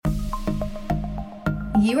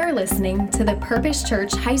You are listening to the Purpose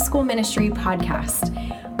Church High School Ministry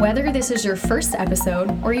podcast. Whether this is your first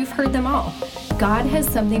episode or you've heard them all, God has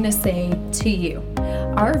something to say to you.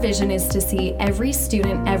 Our vision is to see every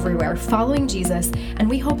student everywhere following Jesus, and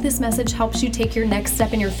we hope this message helps you take your next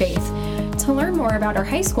step in your faith. To learn more about our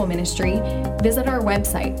high school ministry, visit our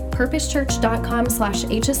website,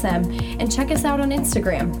 purposechurch.com/HSM, and check us out on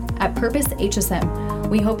Instagram at PurposeHSM.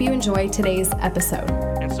 We hope you enjoy today's episode.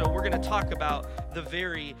 And so we're going to talk about the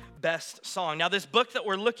very best song. Now, this book that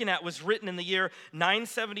we're looking at was written in the year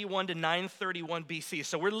 971 to 931 BC.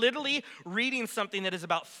 So we're literally reading something that is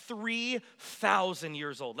about 3,000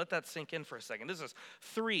 years old. Let that sink in for a second. This is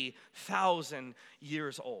 3,000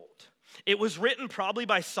 years old. It was written probably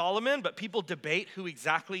by Solomon, but people debate who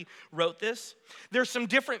exactly wrote this. There's some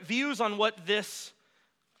different views on what this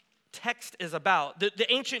text is about.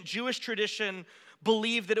 The ancient Jewish tradition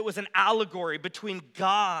believed that it was an allegory between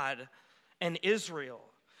God and Israel.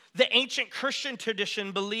 The ancient Christian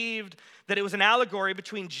tradition believed that it was an allegory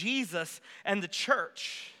between Jesus and the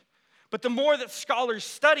church. But the more that scholars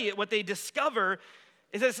study it, what they discover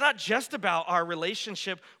is that it's not just about our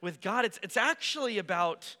relationship with God. It's actually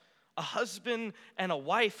about a husband and a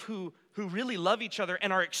wife who really love each other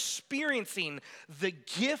and are experiencing the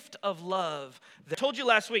gift of love. I told you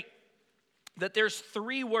last week that there's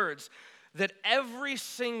 3 words that every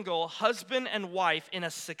single husband and wife in a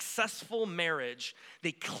successful marriage,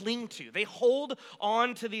 they cling to. They hold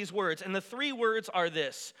on to these words. And the 3 words are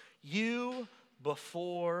this: you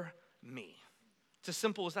before me. It's as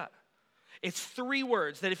simple as that. It's 3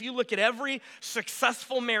 words that if you look at every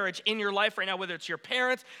successful marriage in your life right now, whether it's your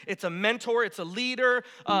parents, it's a mentor, it's a leader,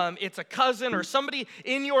 it's a cousin or somebody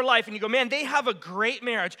in your life, and you go, man, they have a great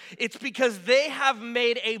marriage. It's because they have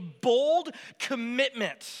made a bold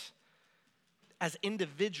commitment as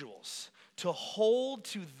individuals to hold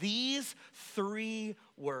to these 3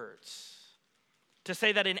 words. To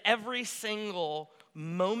say that in every single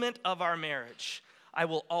moment of our marriage, I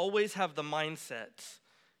will always have the mindset,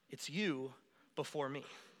 it's you before me.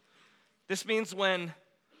 This means when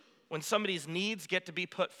somebody's needs get to be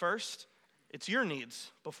put first, it's your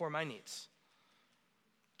needs before my needs.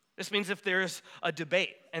 This means if there's a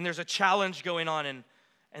debate and there's a challenge going on and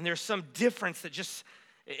there's some difference that just,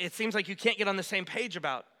 it seems like you can't get on the same page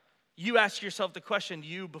about, you ask yourself the question,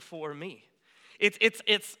 you before me.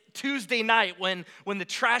 It's Tuesday night when the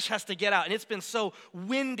trash has to get out, and it's been so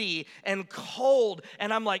windy and cold,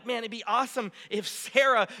 and I'm like, man, it'd be awesome if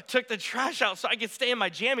Sarah took the trash out so I could stay in my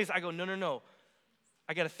jammies. I go, no.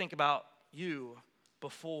 I got to think about you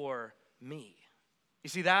before me. You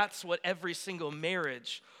see, that's what every single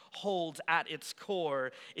marriage holds at its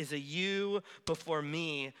core, is a you before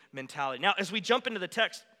me mentality. Now, as we jump into the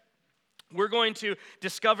text, we're going to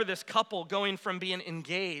discover this couple going from being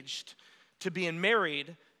engaged to being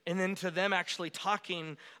married, and then to them actually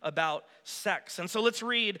talking about sex. And so let's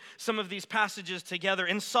read some of these passages together.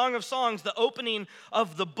 In Song of Songs, the opening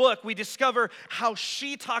of the book, we discover how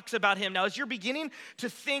she talks about him. Now, as you're beginning to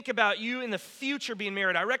think about you in the future being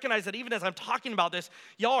married, I recognize that even as I'm talking about this,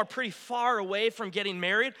 y'all are pretty far away from getting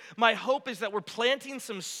married. My hope is that we're planting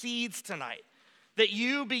some seeds tonight, that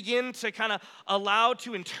you begin to kind of allow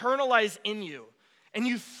to internalize in you. And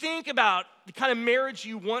you think about the kind of marriage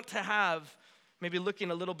you want to have, maybe looking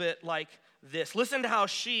a little bit like this. Listen to how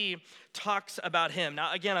she talks about him.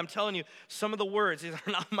 Now, again, I'm telling you, some of the words, these are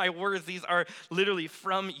not my words. These are literally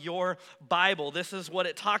from your Bible. This is what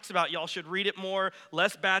it talks about. Y'all should read it more.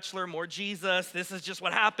 Less Bachelor, more Jesus. This is just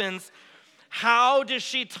what happens. How does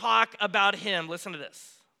she talk about him? Listen to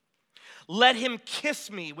this. Let him kiss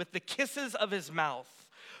me with the kisses of his mouth.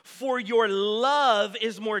 For your love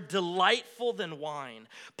is more delightful than wine.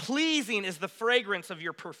 Pleasing is the fragrance of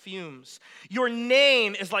your perfumes. Your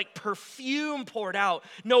name is like perfume poured out.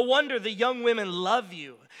 No wonder the young women love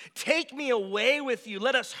you. Take me away with you.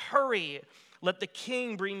 Let us hurry. Let the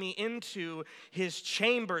king bring me into his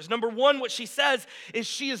chambers. Number 1, what she says is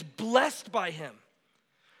she is blessed by him.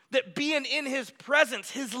 That being in his presence,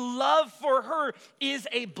 his love for her is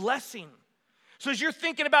a blessing. So as you're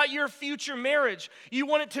thinking about your future marriage, you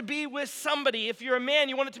want it to be with somebody. If you're a man,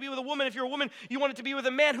 you want it to be with a woman. If you're a woman, you want it to be with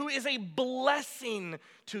a man who is a blessing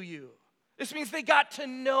to you. This means they got to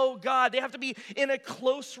know God. They have to be in a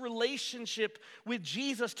close relationship with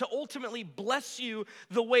Jesus to ultimately bless you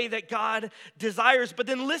the way that God desires. But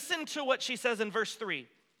then listen to what she says in verse 3.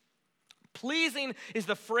 Pleasing is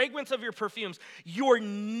the fragrance of your perfumes. Your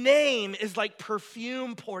name is like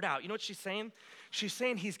perfume poured out. You know what she's saying? She's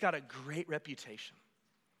saying he's got a great reputation.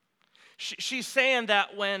 She's saying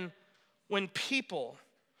that when people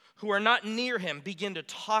who are not near him begin to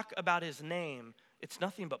talk about his name, it's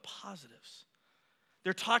nothing but positives.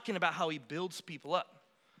 They're talking about how he builds people up,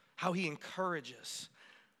 how he encourages,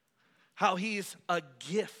 how he's a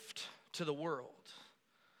gift to the world.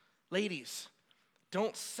 Ladies,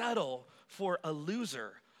 don't settle for a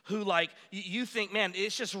loser who you think, man,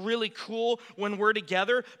 it's just really cool when we're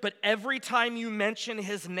together, but every time you mention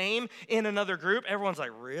his name in another group, everyone's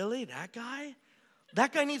like, really, that guy?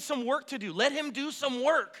 That guy needs some work to do. Let him do some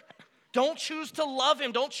work. Don't choose to love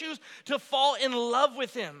him. Don't choose to fall in love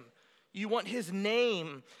with him. You want his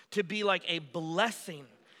name to be like a blessing.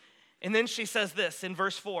 And then she says this in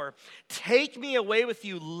verse 4, take me away with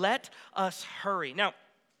you, let us hurry. Now,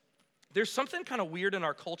 there's something kind of weird in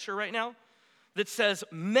our culture right now that says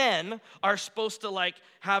men are supposed to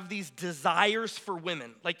have these desires for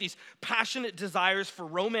women, like these passionate desires for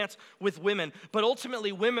romance with women, but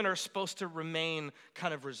ultimately women are supposed to remain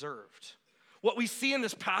kind of reserved. What we see in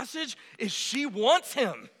this passage is she wants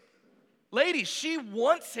him. Ladies, she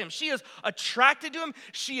wants him. She is attracted to him.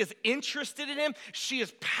 She is interested in him. She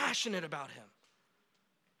is passionate about him.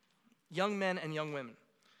 Young men and young women,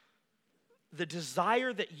 the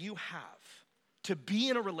desire that you have to be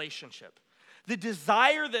in a relationship, the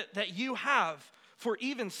desire that you have for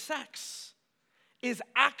even sex is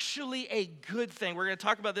actually a good thing. We're going to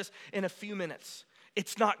talk about this in a few minutes.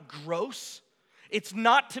 It's not gross. It's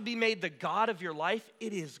not to be made the God of your life.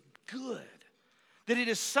 It is good. That it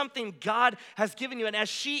is something God has given you. And as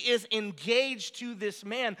she is engaged to this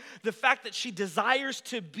man, the fact that she desires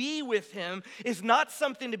to be with him is not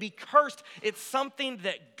something to be cursed. It's something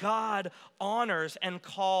that God honors and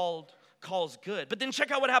calls good. But then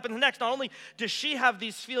check out what happens next. Not only does she have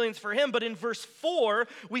these feelings for him, but in verse 4,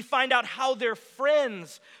 we find out how their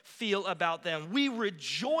friends feel about them. We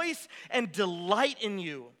rejoice and delight in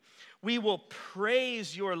you. We will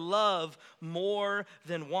praise your love more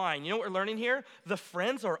than wine. You know what we're learning here? The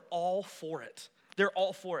friends are all for it. They're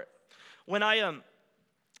all for it. When and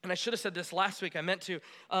I should have said this last week, I meant to,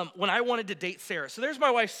 when I wanted to date Sarah. So there's my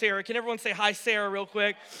wife, Sarah. Can everyone say hi, Sarah, real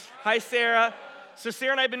quick? Hi, Sarah. So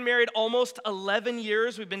Sarah and I have been married almost 11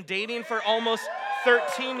 years. We've been dating for almost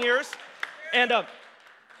 13 years. And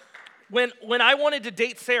when I wanted to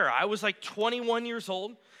date Sarah, I was 21 years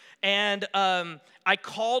old. And I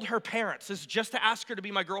called her parents. This is just to ask her to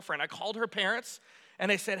be my girlfriend. I called her parents,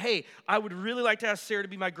 and I said, hey, I would really like to ask Sarah to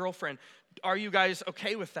be my girlfriend. Are you guys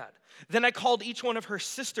okay with that? Then I called each one of her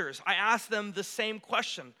sisters. I asked them the same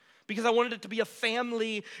question because I wanted it to be a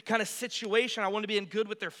family kind of situation. I wanted to be in good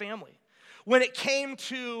with their family. When it came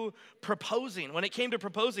to proposing,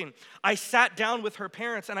 I sat down with her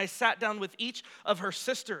parents, and I sat down with each of her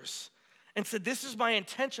sisters and said, this is my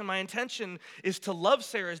intention. My intention is to love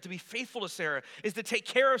Sarah, is to be faithful to Sarah, is to take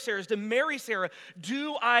care of Sarah, is to marry Sarah.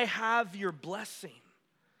 Do I have your blessing?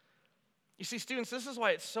 You see, students, this is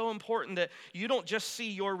why it's so important that you don't just see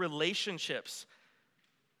your relationships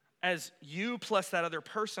as you plus that other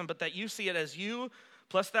person, but that you see it as you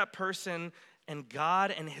plus that person, and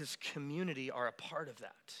God and his community are a part of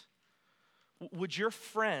that. Would your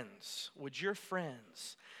friends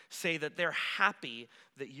say that they're happy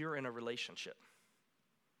that you're in a relationship?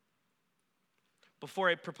 Before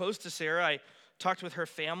I proposed to Sarah, I talked with her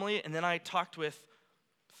family, and then I talked with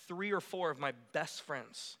 3 or 4 of my best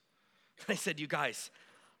friends. I said, you guys,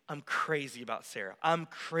 I'm crazy about Sarah. I'm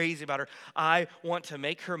crazy about her. I want to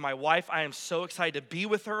make her my wife. I am so excited to be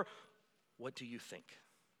with her. What do you think?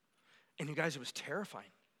 And you guys, it was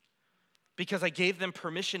terrifying because I gave them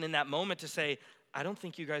permission in that moment to say, I don't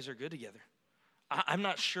think you guys are good together. I'm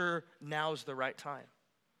not sure now's the right time.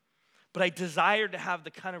 But I desired to have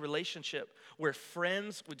the kind of relationship where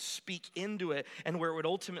friends would speak into it and where it would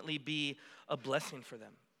ultimately be a blessing for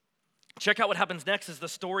them. Check out what happens next as the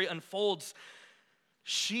story unfolds.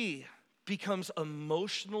 She becomes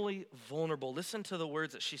emotionally vulnerable. Listen to the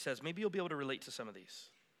words that she says. Maybe you'll be able to relate to some of these.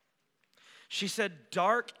 She said,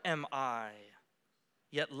 dark am I,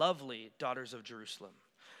 yet lovely, daughters of Jerusalem.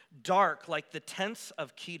 Dark like the tents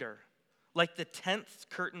of Kedar, like the tent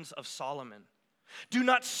curtains of Solomon. Do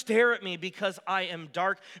not stare at me because I am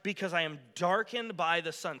dark, because I am darkened by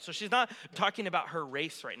the sun. So she's not talking about her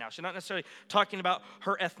race right now. She's not necessarily talking about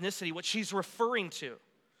her ethnicity. What she's referring to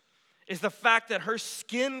is the fact that her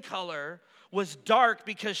skin color was dark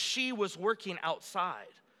because she was working outside.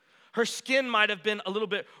 Her skin might have been a little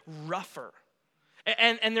bit rougher.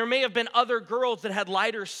 And there may have been other girls that had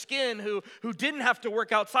lighter skin who didn't have to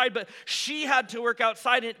work outside, but she had to work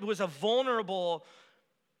outside. It was a vulnerable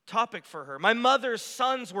topic for her. My mother's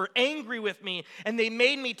sons were angry with me, and they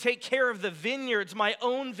made me take care of the vineyards, my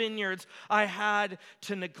own vineyards I had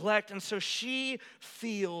to neglect. And so she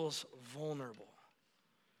feels vulnerable.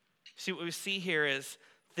 See, what we see here is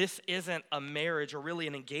this isn't a marriage or really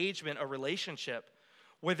an engagement, a relationship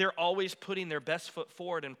where they're always putting their best foot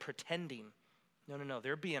forward and pretending. No,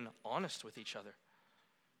 they're being honest with each other.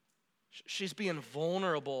 She's being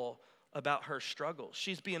vulnerable about her struggles.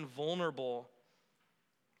 She's being vulnerable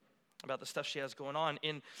about the stuff she has going on.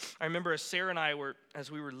 And I remember as Sarah and I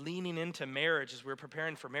as we were leaning into marriage, as we were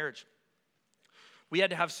preparing for marriage, we had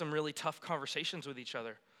to have some really tough conversations with each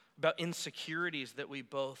other about insecurities that we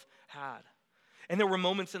both had. And there were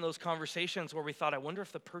moments in those conversations where we thought, I wonder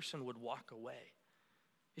if the person would walk away.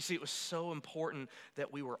 You see, it was so important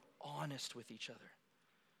that we were honest with each other.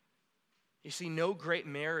 You see, no great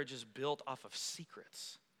marriage is built off of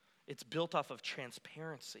secrets. It's built off of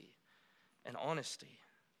transparency and honesty.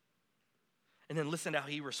 And then listen to how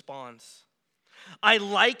he responds. I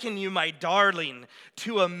liken you, my darling,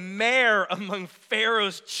 to a mare among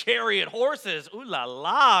Pharaoh's chariot horses. Ooh la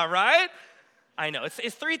la, right? I know,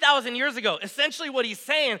 it's 3,000 years ago. Essentially what he's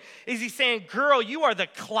saying is girl, you are the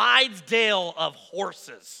Clydesdale of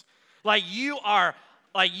horses. Like you are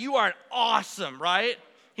awesome, right?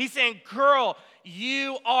 He's saying, girl,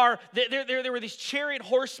 you are, there were these chariot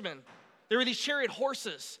horsemen. There were these chariot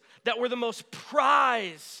horses that were the most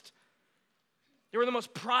prized. They were the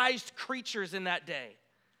most prized creatures in that day.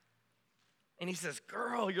 And he says,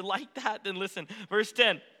 girl, you're like that? Then listen, verse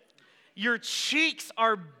 10. Your cheeks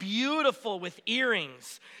are beautiful with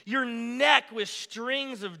earrings, your neck with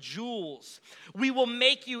strings of jewels. We will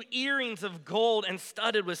make you earrings of gold and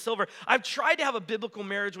studded with silver. I've tried to have a biblical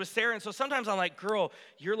marriage with Sarah, and so sometimes I'm like, girl,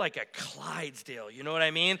 you're like a Clydesdale, you know what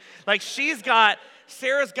I mean? Like Sarah's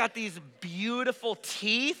got these beautiful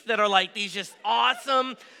teeth that are like these just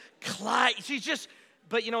awesome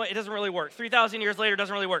but you know what, it doesn't really work. 3,000 years later, it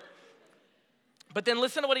doesn't really work. But then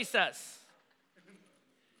listen to what he says.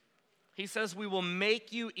 He says, we will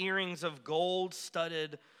make you earrings of gold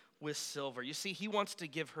studded with silver. You see, he wants to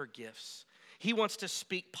give her gifts. He wants to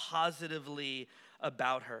speak positively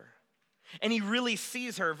about her. And he really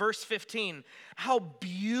sees her. Verse 15, how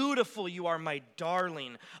beautiful you are, my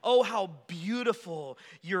darling. Oh, how beautiful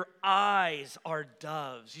your eyes are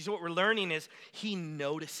doves. You see, what we're learning is he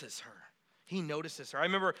notices her. He notices her. I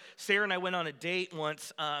remember Sarah and I went on a date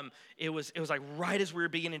once. It was like right as we were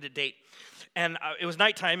beginning to date. And it was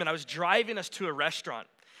nighttime, and I was driving us to a restaurant.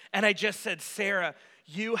 And I just said, Sarah,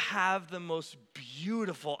 you have the most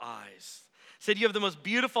beautiful eyes. Said, you have the most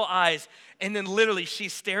beautiful eyes. And then literally she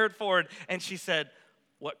stared forward and she said,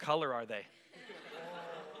 what color are they?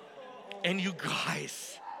 And you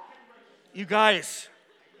guys,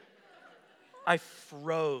 I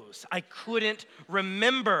froze. I couldn't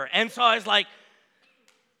remember. And so I was like,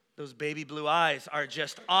 those baby blue eyes are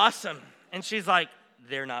just awesome. And she's like,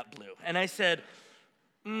 they're not blue. And I said,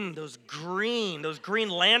 those green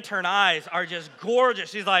lantern eyes are just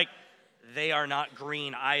gorgeous. She's like, they are not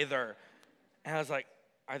green either. And I was like,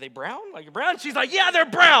 are they brown? Like brown? She's like, yeah, they're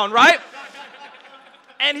brown, right?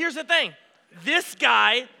 And here's the thing. This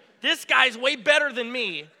guy's way better than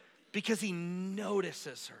me because he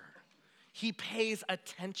notices her. He pays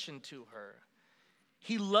attention to her.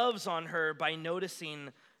 He loves on her by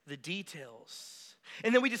noticing the details.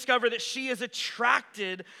 And then we discover that she is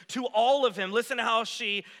attracted to all of him. Listen to how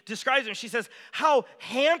she describes him. She says, how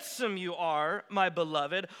handsome you are, my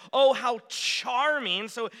beloved. Oh, how charming.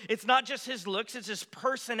 So it's not just his looks, it's his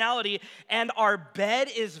personality. And our bed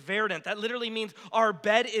is verdant. That literally means our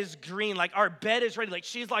bed is green. Like our bed is ready. Like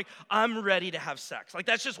she's like, I'm ready to have sex. Like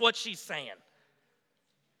that's just what she's saying.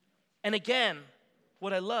 And again,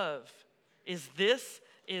 what I love is this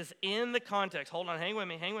is in the context. Hold on, hang with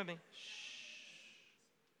me.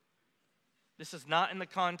 This is not in the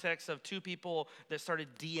context of two people that started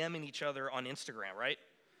DMing each other on Instagram, right?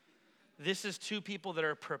 This is two people that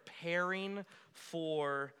are preparing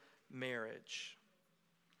for marriage.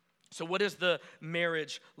 So what does the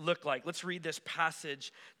marriage look like? Let's read this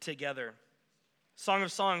passage together. Song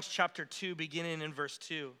of Songs, chapter 2, beginning in verse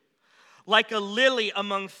 2. Like a lily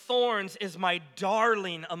among thorns is my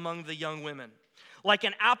darling among the young women. Like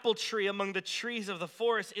an apple tree among the trees of the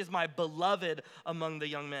forest is my beloved among the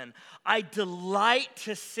young men. I delight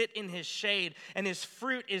to sit in his shade, and his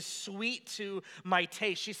fruit is sweet to my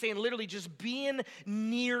taste. She's saying literally just being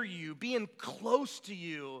near you, being close to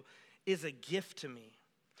you is a gift to me.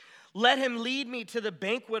 Let him lead me to the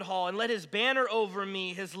banquet hall and let his banner over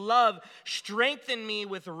me, his love, strengthen me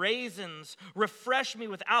with raisins, refresh me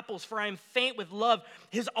with apples, for I am faint with love.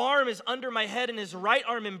 His arm is under my head and his right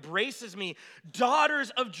arm embraces me.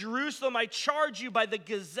 Daughters of Jerusalem, I charge you by the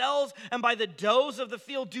gazelles and by the does of the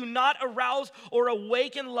field, do not arouse or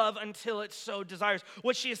awaken love until it so desires.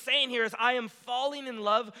 What she is saying here is I am falling in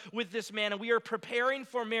love with this man and we are preparing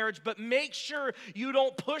for marriage, but make sure you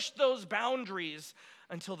don't push those boundaries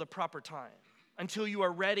until the proper time, until you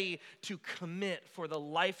are ready to commit for the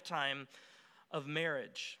lifetime of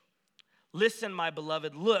marriage. Listen, my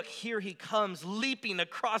beloved, look, here he comes, leaping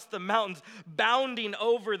across the mountains, bounding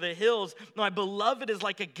over the hills. My beloved is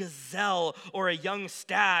like a gazelle or a young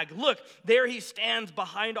stag. Look, there he stands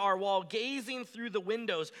behind our wall, gazing through the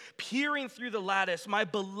windows, peering through the lattice. My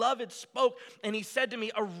beloved spoke, and he said to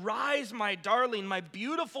me, arise, my darling, my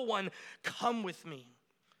beautiful one, come with me.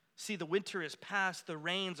 See, the winter is past, the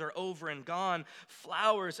rains are over and gone.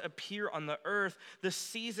 Flowers appear on the earth. The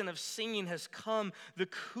season of singing has come. The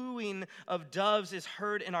cooing of doves is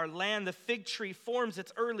heard in our land. The fig tree forms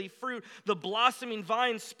its early fruit. The blossoming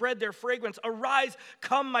vines spread their fragrance. Arise,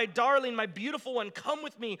 come, my darling, my beautiful one, come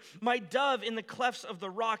with me. My dove in the clefts of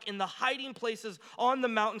the rock, in the hiding places on the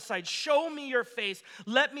mountainside. Show me your face.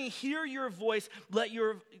 Let me hear your voice.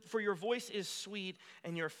 For your voice is sweet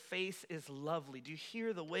and your face is lovely. Do you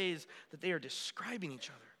hear the ways that they are describing each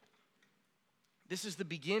other? This is the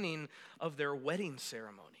beginning of their wedding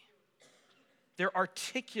ceremony. They're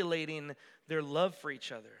articulating their love for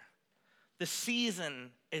each other. The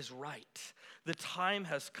season is right. The time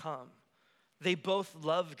has come. They both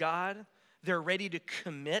love God. They're ready to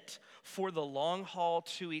commit for the long haul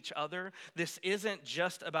to each other. This isn't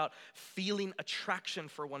just about feeling attraction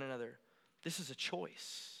for one another. This is a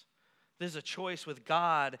choice. This is a choice with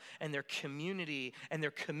God and their community and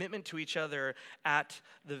their commitment to each other at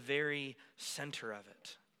the very center of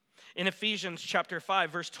it. In Ephesians chapter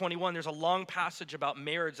 5, verse 21, there's a long passage about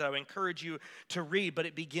marriage that I would encourage you to read, but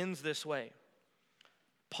it begins this way.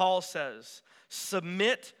 Paul says,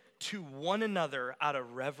 submit to one another out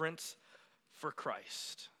of reverence for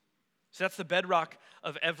Christ. So that's the bedrock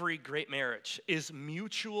of every great marriage, is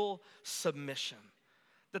mutual submission.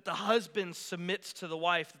 That the husband submits to the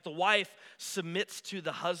wife, that the wife submits to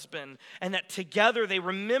the husband, and that together they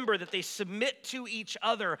remember that they submit to each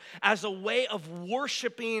other as a way of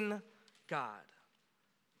worshiping God.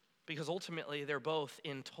 Because ultimately they're both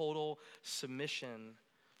in total submission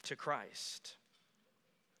to Christ.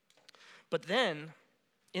 But then,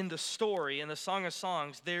 in the story, in the Song of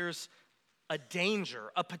Songs, there's a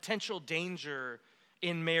danger, a potential danger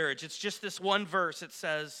in marriage. It's just this one verse. It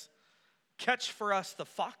says, catch for us the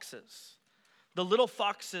foxes, the little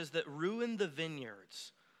foxes that ruin the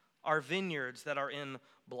vineyards, our vineyards that are in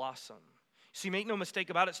blossom. See, make no mistake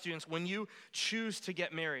about it, students, when you choose to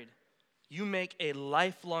get married, you make a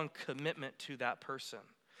lifelong commitment to that person.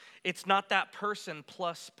 It's not that person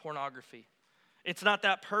plus pornography. It's not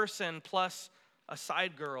that person plus a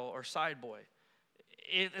side girl or side boy.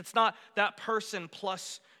 It's not that person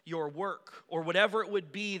plus your work or whatever it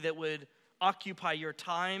would be that would occupy your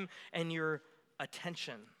time and your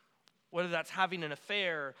attention, whether that's having an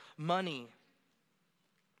affair, money.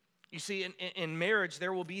 You see, in marriage,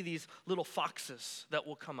 there will be these little foxes that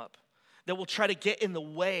will come up, that will try to get in the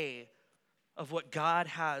way of what God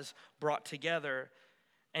has brought together.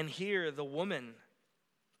 And here, the woman,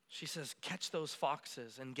 she says, catch those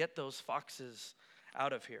foxes and get those foxes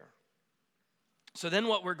out of here. So then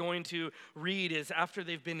what we're going to read is after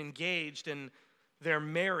they've been engaged and they're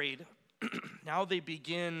married, now they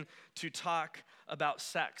begin to talk about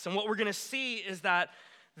sex. And what we're going to see is that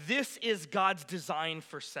this is God's design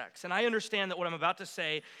for sex. And I understand that what I'm about to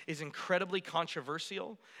say is incredibly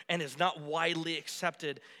controversial and is not widely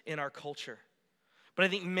accepted in our culture. But I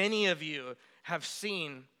think many of you have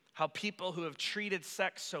seen how people who have treated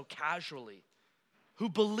sex so casually, who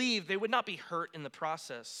believe they would not be hurt in the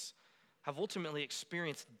process, have ultimately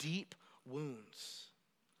experienced deep wounds.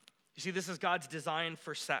 You see, this is God's design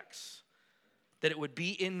for sex. That it would be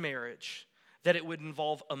in marriage, that it would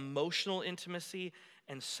involve emotional intimacy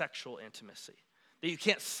and sexual intimacy. That you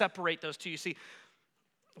can't separate those two. You see,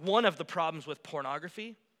 one of the problems with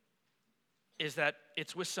pornography is that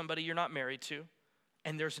it's with somebody you're not married to,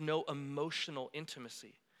 and there's no emotional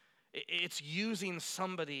intimacy. It's using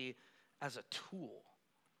somebody as a tool.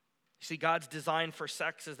 You see, God's design for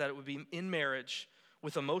sex is that it would be in marriage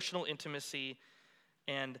with emotional intimacy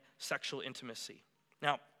and sexual intimacy.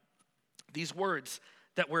 Now, these words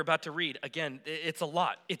that we're about to read, again, it's a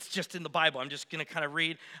lot. It's just in the Bible. I'm just going to kind of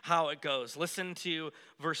read how it goes. Listen to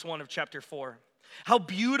verse 1 of chapter 4. How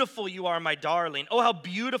beautiful you are, my darling. Oh, how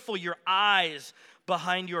beautiful your eyes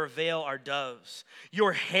behind your veil are doves.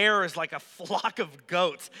 Your hair is like a flock of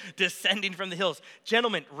goats descending from the hills.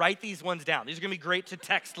 Gentlemen, write these ones down. These are going to be great to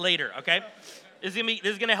text later, okay? This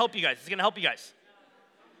is going to help you guys. This is going to help you guys.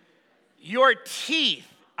 Your teeth,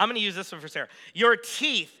 I'm going to use this one for Sarah. Your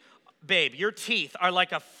teeth, babe, your teeth are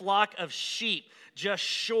like a flock of sheep just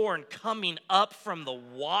shorn coming up from the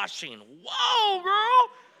washing. Whoa, girl.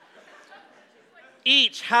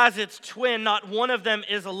 Each has its twin, not one of them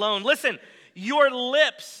is alone. Listen, Your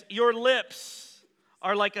lips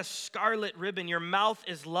are like a scarlet ribbon. Your mouth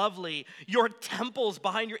is lovely. Your temples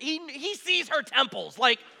behind your, he sees her temples.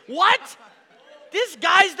 Like, what? This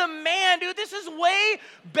guy's the man, dude. This is way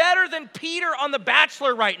better than Peter on The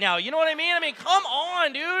Bachelor right now. You know what I mean? I mean, come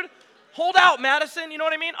on, dude. Hold out, Madison. You know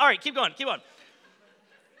what I mean? All right, keep going.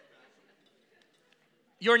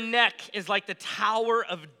 Your neck is like the Tower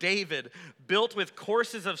of David, built with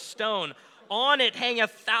courses of stone. On it hang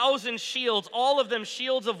 1,000 shields, all of them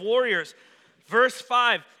shields of warriors. Verse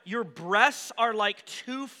 5, your breasts are like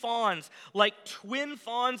two fawns, like twin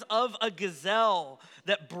fawns of a gazelle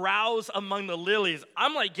that browse among the lilies.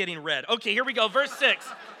 I'm like getting red. Okay, here we go. Verse 6.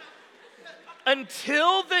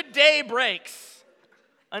 Until the day breaks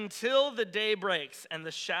and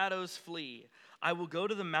the shadows flee, I will go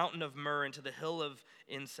to the mountain of myrrh and to the hill of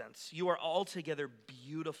incense. You are altogether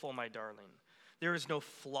beautiful, my darling. There is no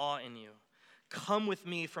flaw in you. Come with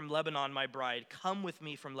me from Lebanon, my bride. Come with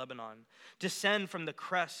me from Lebanon. Descend from the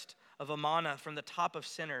crest of Amana, from the top of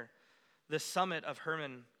Sinner, the summit of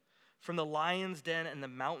Hermon, from the lion's den and the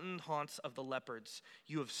mountain haunts of the leopards.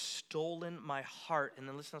 You have stolen my heart. And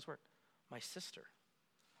then listen to this word, my sister.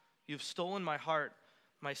 You have stolen my heart,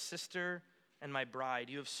 my sister and my bride.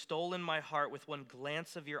 You have stolen my heart with one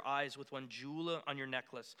glance of your eyes, with one jewel on your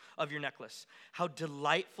necklace, How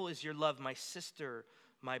delightful is your love, my sister,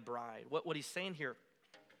 my bride. What he's saying here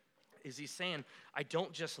is he's saying, I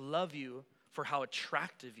don't just love you for how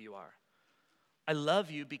attractive you are. I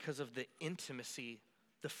love you because of the intimacy,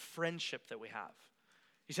 the friendship that we have.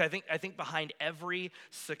 You see, I think behind every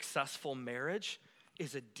successful marriage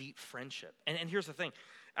is a deep friendship. And here's the thing.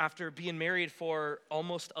 After being married for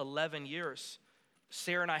almost 11 years,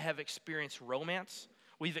 Sarah and I have experienced romance.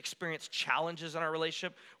 We've experienced challenges in our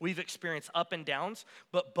relationship. We've experienced up and downs.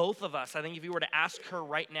 But both of us, I think if you were to ask her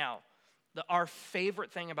right now, our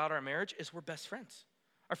favorite thing about our marriage is we're best friends.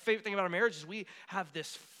 Our favorite thing about our marriage is we have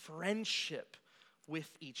this friendship with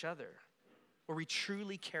each other where we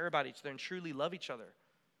truly care about each other and truly love each other.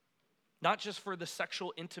 Not just for the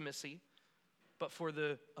sexual intimacy, but for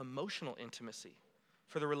the emotional intimacy,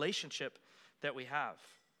 for the relationship that we have.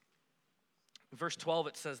 In verse 12,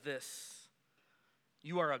 it says this.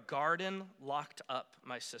 You are a garden locked up,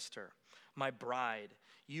 my sister, my bride.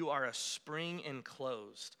 You are a spring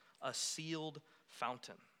enclosed, a sealed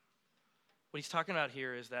fountain. What he's talking about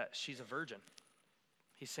here is that she's a virgin.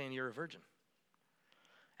 He's saying you're a virgin.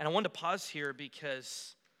 And I wanted to pause here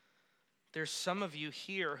because there's some of you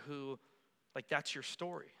here who, like, that's your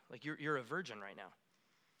story. Like, you're a virgin right now.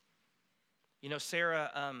 You know, Sarah,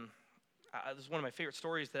 this is one of my favorite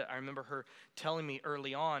stories that I remember her telling me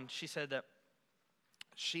early on. She said that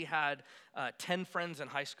she had 10 friends in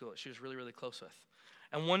high school that she was really, really close with.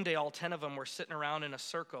 And one day, all 10 of them were sitting around in a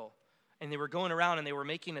circle, and they were going around and they were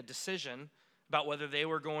making a decision about whether they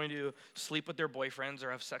were going to sleep with their boyfriends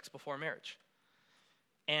or have sex before marriage.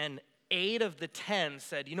 And 8 of the 10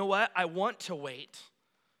 said, you know what, I want to wait,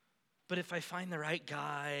 but if I find the right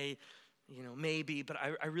guy, you know, maybe, but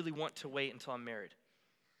I really want to wait until I'm married.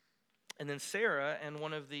 And then Sarah and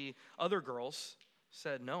one of the other girls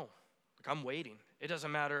said, no, like, I'm waiting. It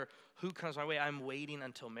doesn't matter who comes my way, I'm waiting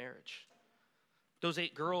until marriage. Those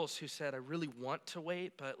 8 girls who said, I really want to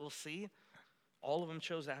wait, but we'll see, all of them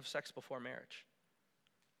chose to have sex before marriage.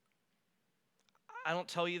 I don't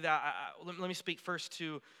tell you that. Let me speak first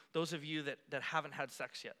to those of you that haven't had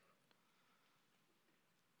sex yet.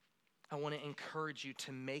 I want to encourage you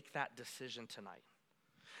to make that decision tonight.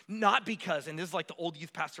 Not because, and this is like the old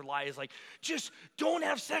youth pastor lie, is like, just don't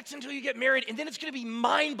have sex until you get married, and then it's going to be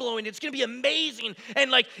mind-blowing, it's going to be amazing,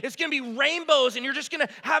 and like, it's going to be rainbows, and you're just going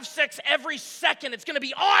to have sex every second. It's going to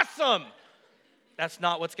be awesome. That's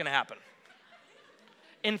not what's going to happen.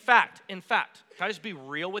 In fact, can I just be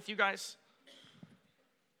real with you guys?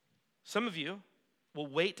 Some of you will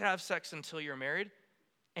wait to have sex until you're married,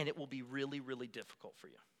 and it will be really, really difficult for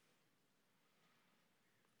you.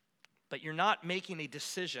 But you're not making a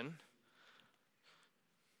decision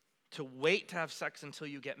to wait to have sex until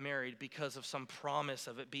you get married because of some promise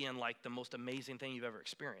of it being like the most amazing thing you've ever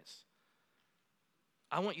experienced.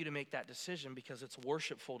 I want you to make that decision because it's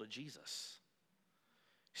worshipful to Jesus.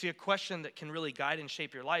 See, a question that can really guide and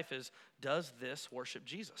shape your life is, does this worship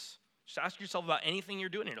Jesus? Just ask yourself about anything you're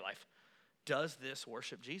doing in your life. Does this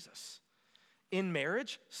worship Jesus? In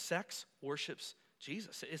marriage, sex worships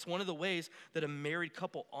Jesus. It's one of the ways that a married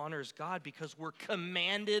couple honors God because we're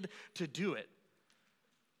commanded to do it.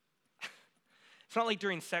 It's not like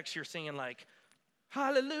during sex you're singing like,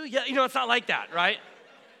 hallelujah. You know, it's not like that, right?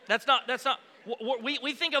 That's not,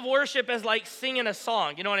 we think of worship as like singing a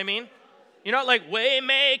song. You know what I mean? You're not like,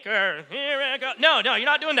 Waymaker, here I go. No, you're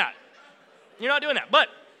not doing that. You're not doing that. But,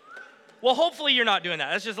 well, hopefully you're not doing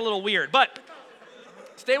that. That's just a little weird. But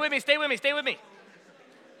stay with me.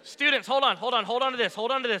 Students, hold on to this.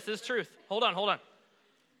 This is truth. Hold on.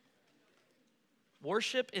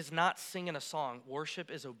 Worship is not singing a song.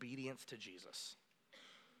 Worship is obedience to Jesus.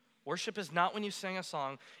 Worship is not when you sing a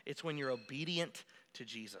song. It's when you're obedient to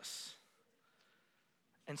Jesus.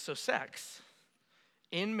 And so sex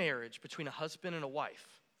in marriage between a husband and a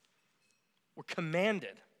wife, we're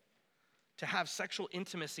commanded to have sexual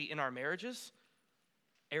intimacy in our marriages.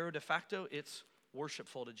 Ero de facto, it's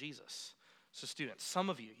worshipful to Jesus. So students, some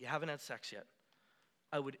of you haven't had sex yet.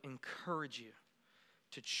 I would encourage you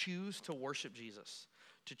to choose to worship Jesus,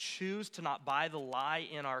 to choose to not buy the lie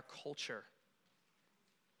in our culture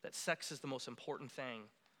that sex is the most important thing.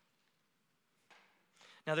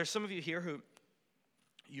 Now, there's some of you here who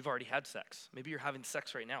you've already had sex. Maybe you're having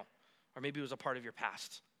sex right now, or maybe it was a part of your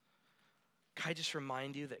past. Can I just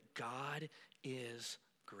remind you that God is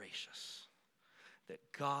gracious, that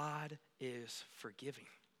God is forgiving,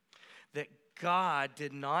 that God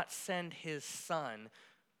did not send his son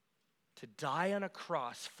to die on a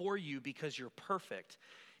cross for you because you're perfect.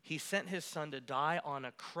 He sent his son to die on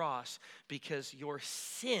a cross because your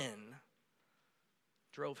sin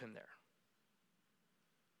drove him there.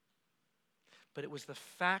 But it was the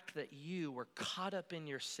fact that you were caught up in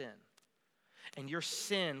your sin, and your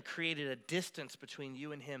sin created a distance between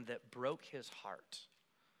you and him that broke his heart.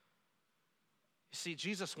 You see,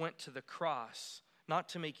 Jesus went to the cross not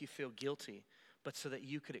to make you feel guilty, but so that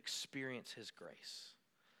you could experience his grace.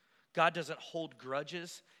 God doesn't hold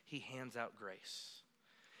grudges, he hands out grace.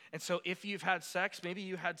 And so if you've had sex, maybe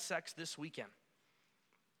you had sex this weekend.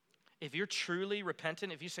 If you're truly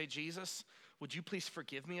repentant, if you say, Jesus, would you please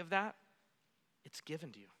forgive me of that? It's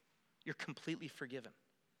given to you. You're completely forgiven.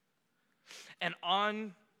 And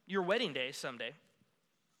on your wedding day someday,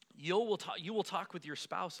 you will talk with your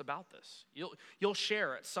spouse about this. You'll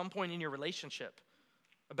share at some point in your relationship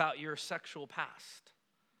about your sexual past.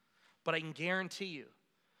 But I can guarantee you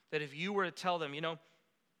that if you were to tell them,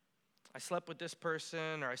 I slept with this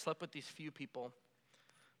person or I slept with these few people,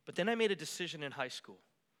 but then I made a decision in high school.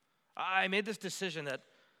 I made this decision that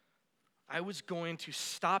I was going to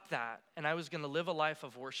stop that and I was going to live a life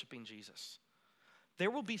of worshiping Jesus.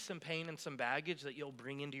 There will be some pain and some baggage that you'll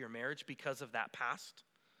bring into your marriage because of that past.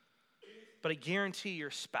 But I guarantee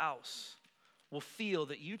your spouse will feel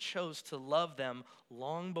that you chose to love them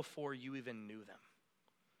long before you even knew them.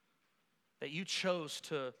 That you chose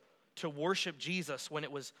to worship Jesus when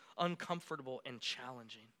it was uncomfortable and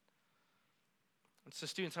challenging. And so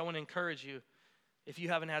students, I want to encourage you, if you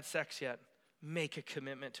haven't had sex yet, make a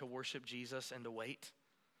commitment to worship Jesus and to wait.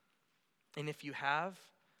 And if you have,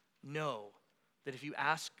 know that if you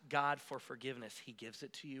ask God for forgiveness, he gives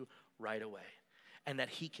it to you right away. And that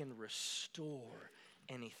he can restore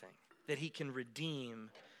anything, that he can redeem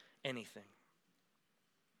anything.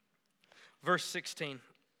 Verse 16.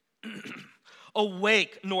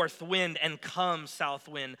 Awake, north wind, and come, south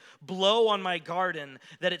wind. Blow on my garden,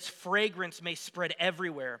 that its fragrance may spread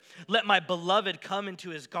everywhere. Let my beloved come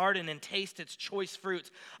into his garden and taste its choice fruits.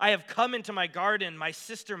 I have come into my garden, my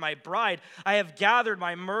sister, my bride. I have gathered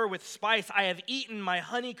my myrrh with spice. I have eaten my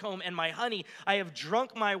honeycomb and my honey. I have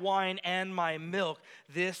drunk my wine and my milk.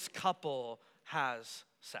 This couple has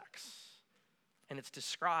sex. And it's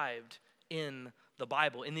described in the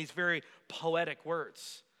Bible in these very poetic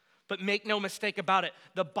words. But make no mistake about it,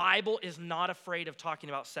 the Bible is not afraid of talking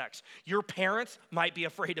about sex. Your parents might be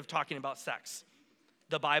afraid of talking about sex.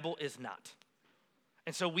 The Bible is not.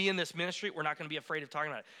 And so we in this ministry, we're not going to be afraid of talking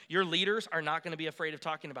about it. Your leaders are not going to be afraid of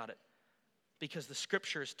talking about it because the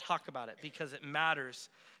scriptures talk about it, because it matters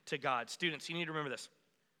to God. Students, you need to remember this.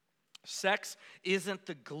 Sex isn't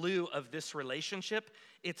the glue of this relationship,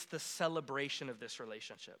 it's the celebration of this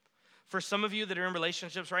relationship. For some of you that are in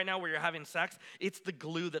relationships right now where you're having sex, it's the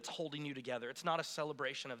glue that's holding you together. It's not a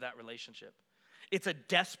celebration of that relationship. It's a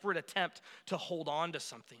desperate attempt to hold on to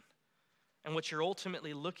something. And what you're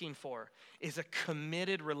ultimately looking for is a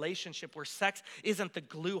committed relationship where sex isn't the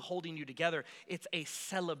glue holding you together. It's a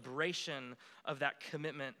celebration of that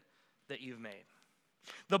commitment that you've made.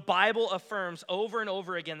 The Bible affirms over and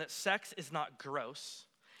over again that sex is not gross,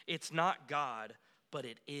 it's not God, but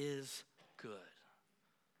it is good.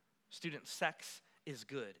 Students, sex is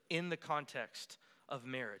good in the context of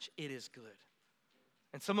marriage. It is good.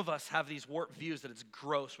 And some of us have these warped views that it's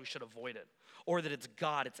gross, we should avoid it, or that it's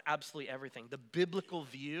God, it's absolutely everything. The biblical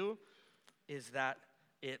view is that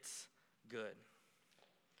it's good.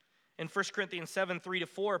 In 1 Corinthians 7,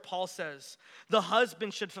 3-4, Paul says, the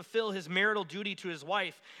husband should fulfill his marital duty to his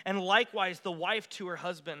wife, and likewise the wife to her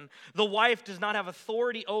husband. The wife does not have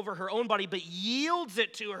authority over her own body, but yields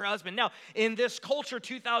it to her husband. Now, in this culture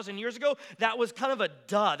 2,000 years ago, that was kind of a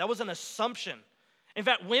duh. That was an assumption. In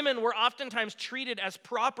fact, women were oftentimes treated as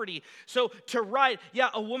property. So to write,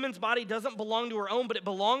 a woman's body doesn't belong to her own, but it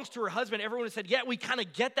belongs to her husband. Everyone said, we kind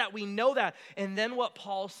of get that. We know that. And then what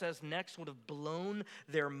Paul says next would have blown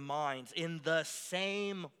their minds. In the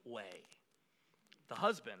same way, the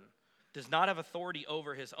husband does not have authority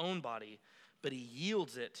over his own body, but he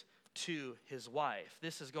yields it to his wife.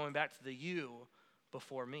 This is going back to the you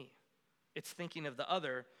before me. It's thinking of the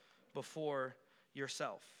other before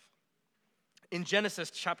yourself. In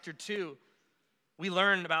Genesis chapter 2, we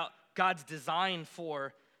learn about God's design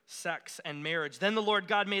for sex and marriage. Then the Lord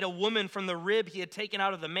God made a woman from the rib he had taken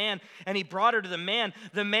out of the man, and he brought her to the man.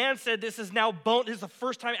 The man said, this is now bone. This is the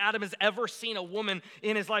first time Adam has ever seen a woman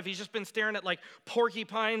in his life. He's just been staring at like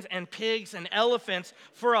porcupines and pigs and elephants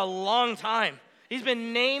for a long time. He's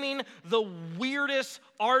been naming the weirdest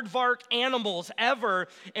aardvark animals ever.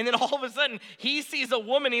 And then all of a sudden, he sees a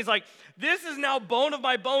woman. He's like, this is now bone of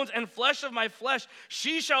my bones and flesh of my flesh.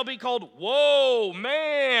 She shall be called, whoa,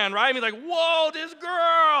 man, right? He's like, whoa, this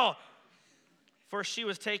girl. For she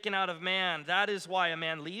was taken out of man. That is why a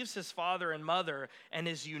man leaves his father and mother and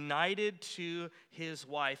is united to his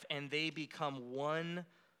wife, and they become one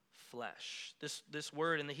flesh. This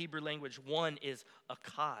word in the Hebrew language, one, is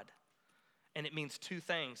akkad. And it means two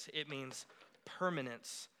things. It means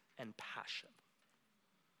permanence and passion.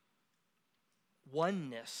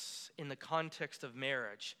 Oneness in the context of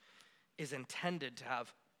marriage is intended to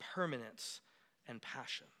have permanence and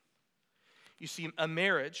passion. You see, a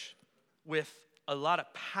marriage with a lot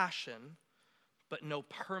of passion but no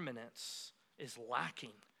permanence is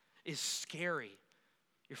lacking, is scary.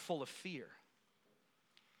 You're full of fear.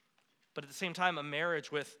 But at the same time, a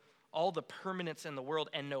marriage with all the permanence in the world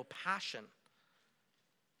and no passion,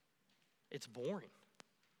 it's boring.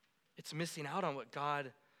 It's missing out on what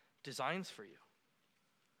God designs for you.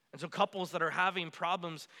 And so couples that are having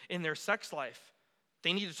problems in their sex life,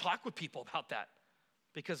 they need to talk with people about that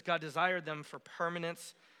because God desired them for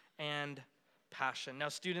permanence and passion. Now,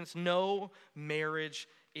 students, no marriage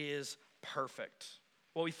is perfect.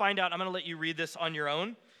 What we find out, I'm going to let you read this on your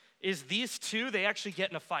own, is these two, they actually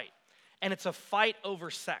get in a fight. And it's a fight over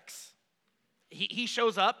sex. He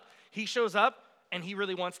shows up, and he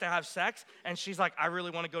really wants to have sex, and she's like, I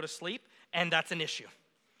really want to go to sleep, and that's an issue.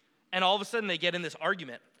 And all of a sudden, they get in this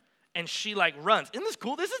argument, and she like runs. Isn't this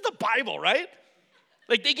cool? This is the Bible, right?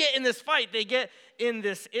 Like they get in this fight, they get in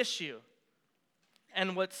this issue.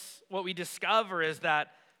 And what we discover is that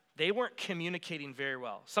they weren't communicating very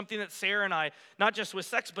well. Something that Sarah and I, not just with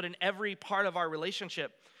sex, but in every part of our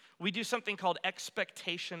relationship, we do something called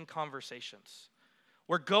expectation conversations.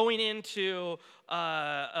 We're going into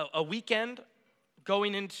a weekend,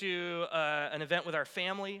 going into an event with our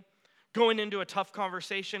family, going into a tough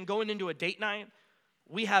conversation, going into a date night.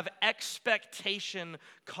 We have expectation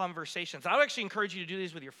conversations. I would actually encourage you to do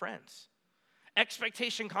these with your friends.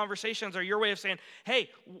 Expectation conversations are your way of saying, hey,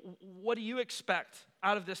 what do you expect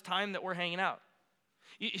out of this time that we're hanging out?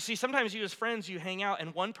 You see, sometimes you as friends, you hang out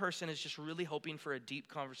and one person is just really hoping for a deep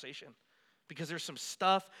conversation because there's some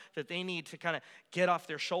stuff that they need to kind of get off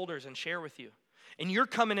their shoulders and share with you. And you're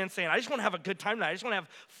coming in saying, I just want to have a good time tonight. I just want to have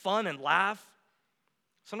fun and laugh.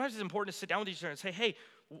 Sometimes it's important to sit down with each other and say, hey,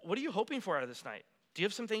 what are you hoping for out of this night? Do you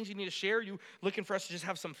have some things you need to share? Are you looking for us to just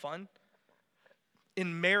have some fun?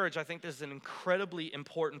 In marriage, I think this is an incredibly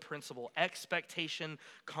important principle, expectation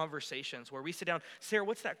conversations, where we sit down. Sarah,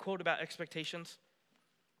 what's that quote about expectations?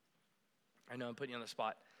 I know I'm putting you on the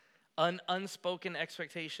spot. Unspoken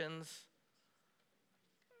expectations.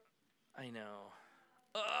 I know.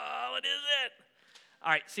 Oh, what is it?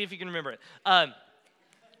 All right, see if you can remember it.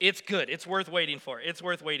 It's good. It's worth waiting for. It's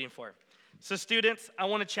worth waiting for. So students, I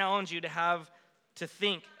want to challenge you to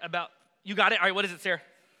think about, you got it? All right, what is it, Sarah?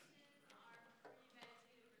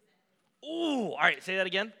 Ooh, all right, say that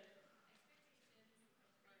again.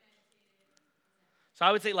 So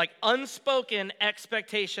I would say like unspoken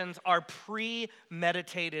expectations are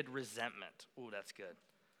premeditated resentment. Ooh, that's good.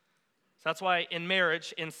 So that's why in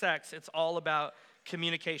marriage, in sex, it's all about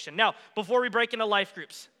communication. Now, before we break into life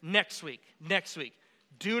groups, next week,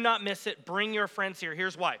 do not miss it. Bring your friends here.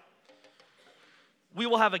 Here's why. We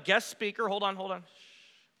will have a guest speaker. Hold on.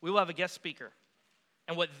 We will have a guest speaker.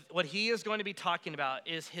 And what he is going to be talking about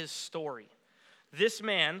is his story. This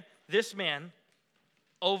man,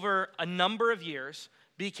 over a number of years,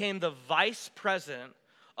 became the vice president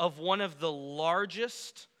of one of the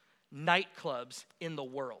largest nightclubs in the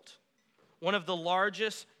world. one of the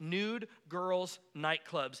largest nude girls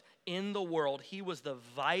nightclubs in the world. He was the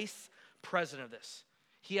vice president of this.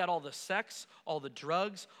 He had all the sex, all the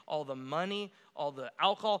drugs, all the money, all the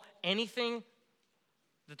alcohol, anything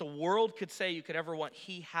that the world could say you could ever want.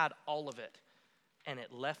 He had all of it, and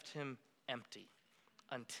it left him empty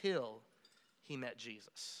until he met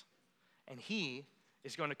Jesus. And he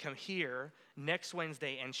is going to come here next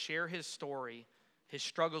Wednesday and share his story, his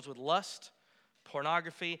struggles with lust,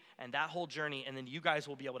 pornography, and that whole journey, and then you guys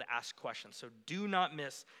will be able to ask questions. So do not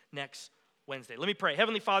miss next Wednesday. Let me pray.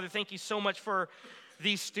 Heavenly Father, thank you so much for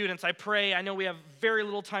these students. I pray, I know we have very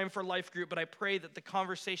little time for life group, but I pray that the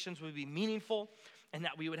conversations would be meaningful and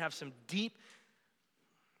that we would have some deep,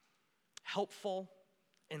 helpful,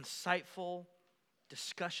 insightful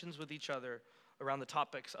discussions with each other around the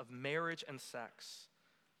topics of marriage and sex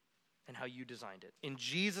and how you designed it. In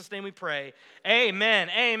Jesus' name we pray. Amen.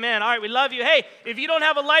 Amen. All right, we love you. Hey, if you don't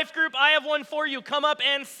have a life group, I have one for you. Come up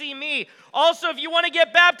and see me. Also, if you want to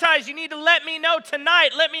get baptized, you need to let me know tonight.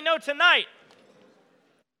 Let me know tonight.